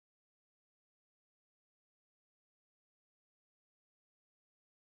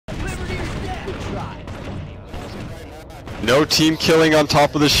No team killing on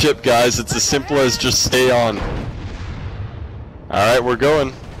top of the ship, guys. It's as simple as just stay on. Alright, we're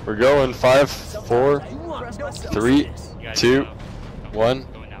going. We're going. 5, 4, 3, 2, 1.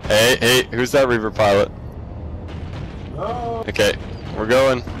 Hey, who's that Reaver pilot? Okay, we're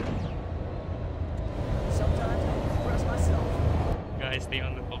going. Guys, stay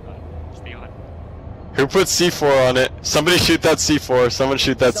on the phone. Stay on. Who put C4 on it? Somebody shoot that C4. Someone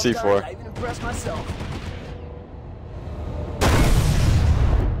shoot that C4. I even impress myself.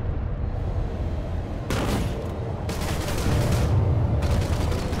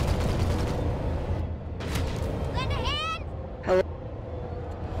 Lend a hand.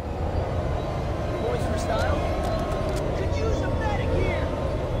 Boys for style. Could use a medic here.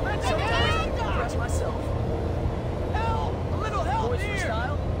 Let's impress myself. Help! A little help Boys here. For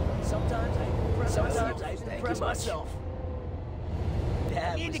style. Sometimes I impress myself.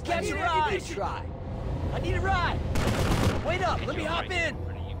 I need to catch a ride. I need a ride. Wait up. Let me hop in.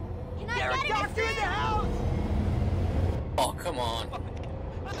 Can I Derek, get doctor in the house. Oh, come on.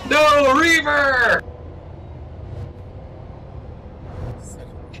 No, Reaver!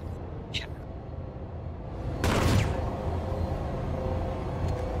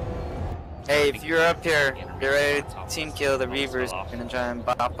 Hey, if you're up here, get ready to team kill the Reavers. I'm gonna try and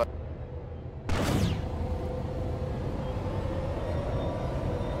bop up.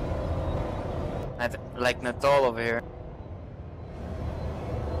 I like Natal over here.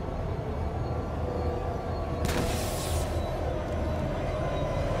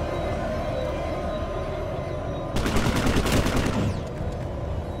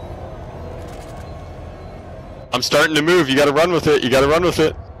 I'm starting to move. You gotta run with it. You gotta run with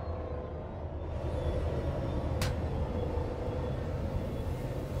it.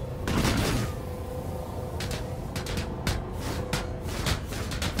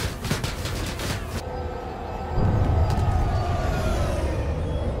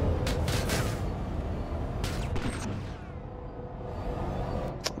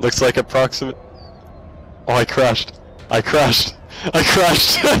 Looks like approximate. Oh, I crashed. I crashed. I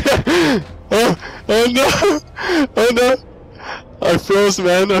crashed. Oh no. Oh no. I froze,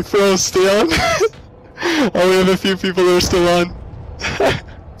 man. I froze. Stay on. Oh, we have a few people that are still on.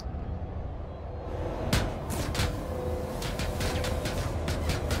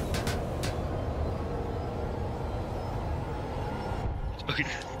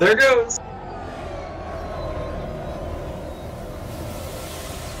 There goes.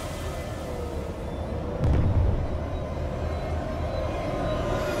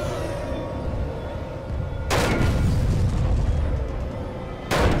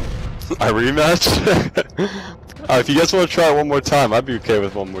 A rematch? If you guys want to try it one more time, I'd be okay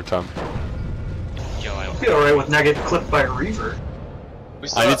with one more time. Yo, I'd be alright with not getting clipped by a Reaver.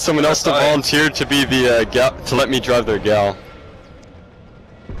 I need someone else to volunteer to be the gal to let me drive their gal.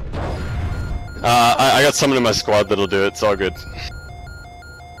 I got someone in my squad that'll do it. It's all good.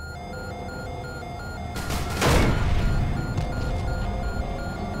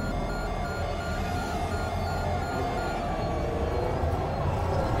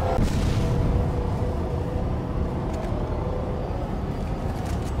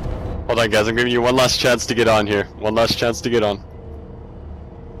 Hold on, guys. I'm giving you one last chance to get on here. One last chance to get on.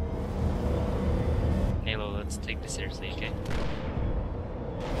 Halo, let's take this seriously, okay?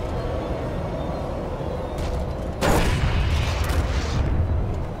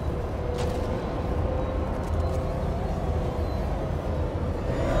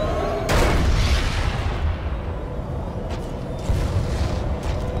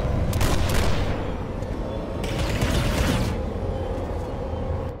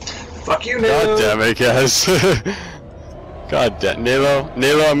 Fuck you, Nilo. God damn it, guys. God damn, Nilo,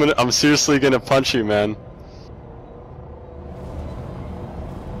 I'm seriously gonna punch you, man.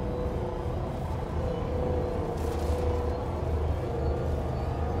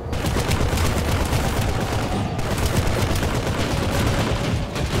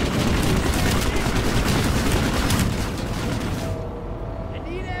 I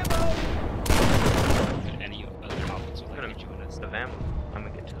need ammo. Any other options would like to join us? The ammo. I'm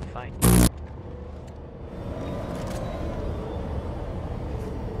gonna get to the fight.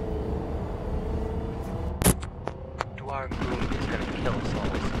 Dwarf Boom is gonna kill us all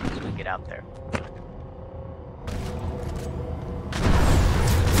as soon as we get out there.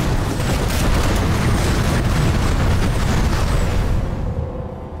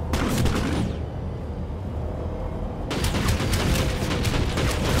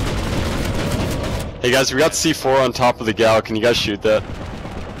 Hey guys, we got C4 on top of the gal. Can you guys shoot that?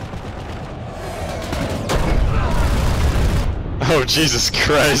 Oh, Jesus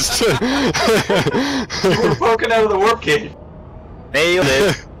Christ. You were poking out of the warp cage. Nailed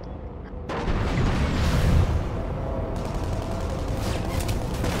it.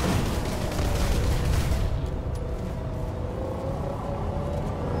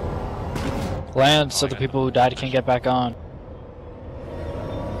 Land so the people who died can get back on.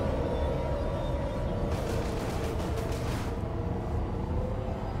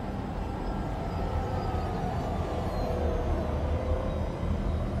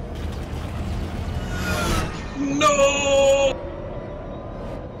 No!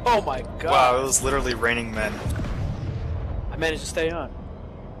 Oh my god. Wow, it was literally raining men. I managed to stay on.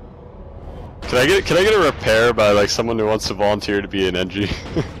 Can I get a repair by like someone who wants to volunteer to be an NG?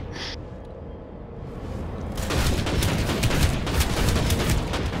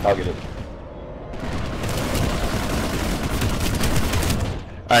 I'll get it.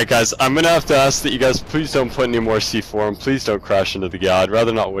 Alright guys, I'm gonna have to ask that you guys please don't put any more C4 and please don't crash into the guy. I'd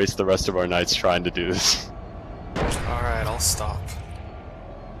rather not waste the rest of our nights trying to do this. Alright, I'll stop.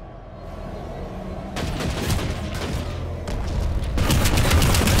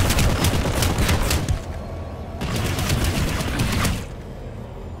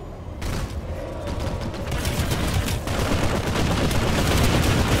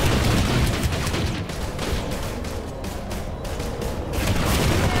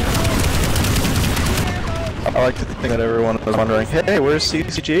 I like to think that everyone was wondering, hey, where's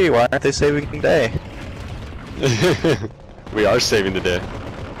CCG? Why aren't they saving the day? We are saving the day.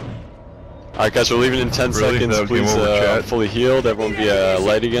 Alright guys, we're leaving in 10 seconds. Please fully healed. Everyone be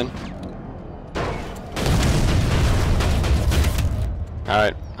light again.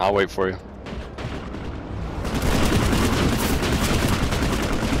 Alright, I'll wait for you.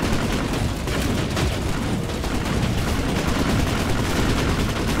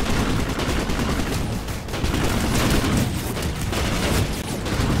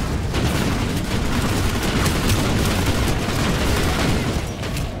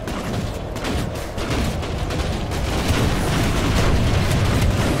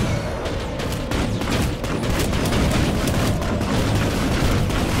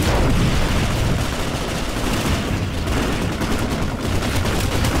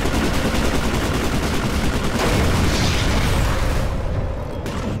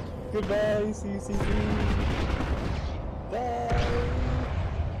 Goodbye, CCG. Bye.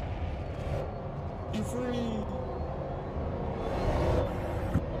 Be free.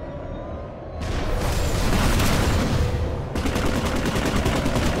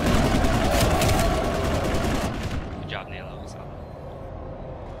 Good job, Nalo. So.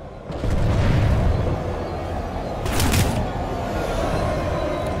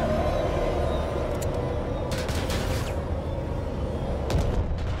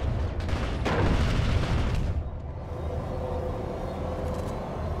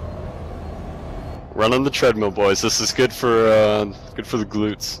 Run on the treadmill, boys. This is good for the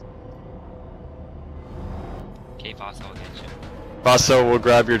glutes. Okay, Fosso, I'll get you. Basso, we'll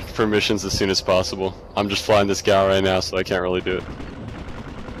grab your permissions as soon as possible. I'm just flying this gal right now, so I can't really do it.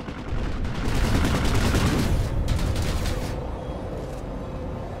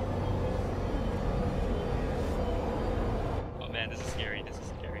 Oh man, this is scary. This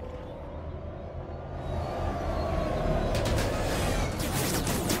is scary.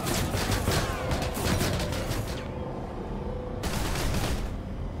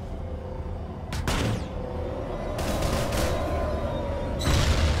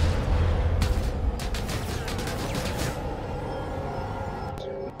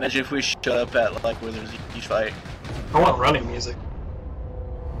 Imagine if we shut up at like where there's each fight. I want running music.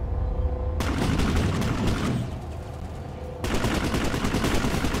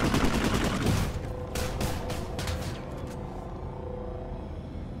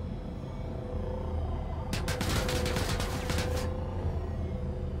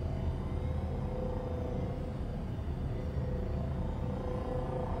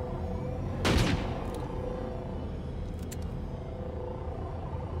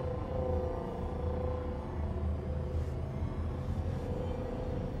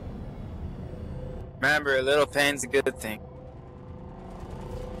 Remember, a little pain's a good thing.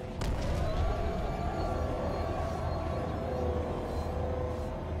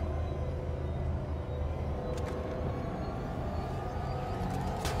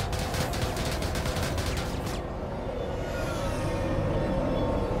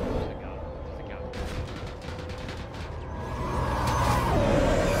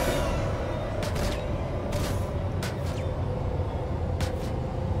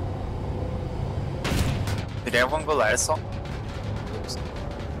 Did everyone go light assault?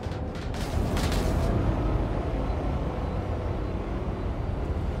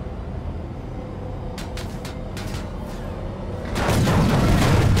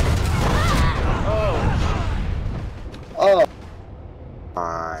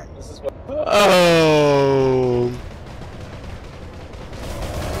 Oh.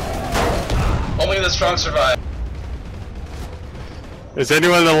 Only the strong survive. Is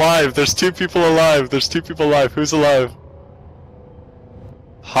anyone alive? There's 2 people alive. There's 2 people alive. Who's alive?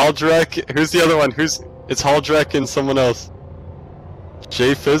 Haldrek. Who's the other one? It's Haldrek and someone else.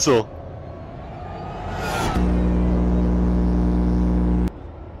 Jay Fizzle.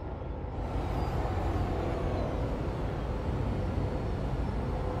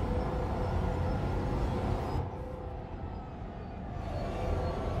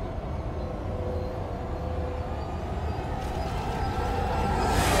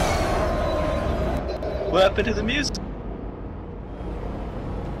 What happened to the music?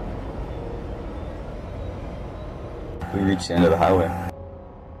 We reached the end of the highway.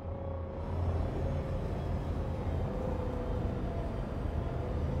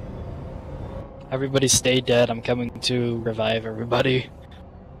 Everybody stay dead. I'm coming to revive everybody.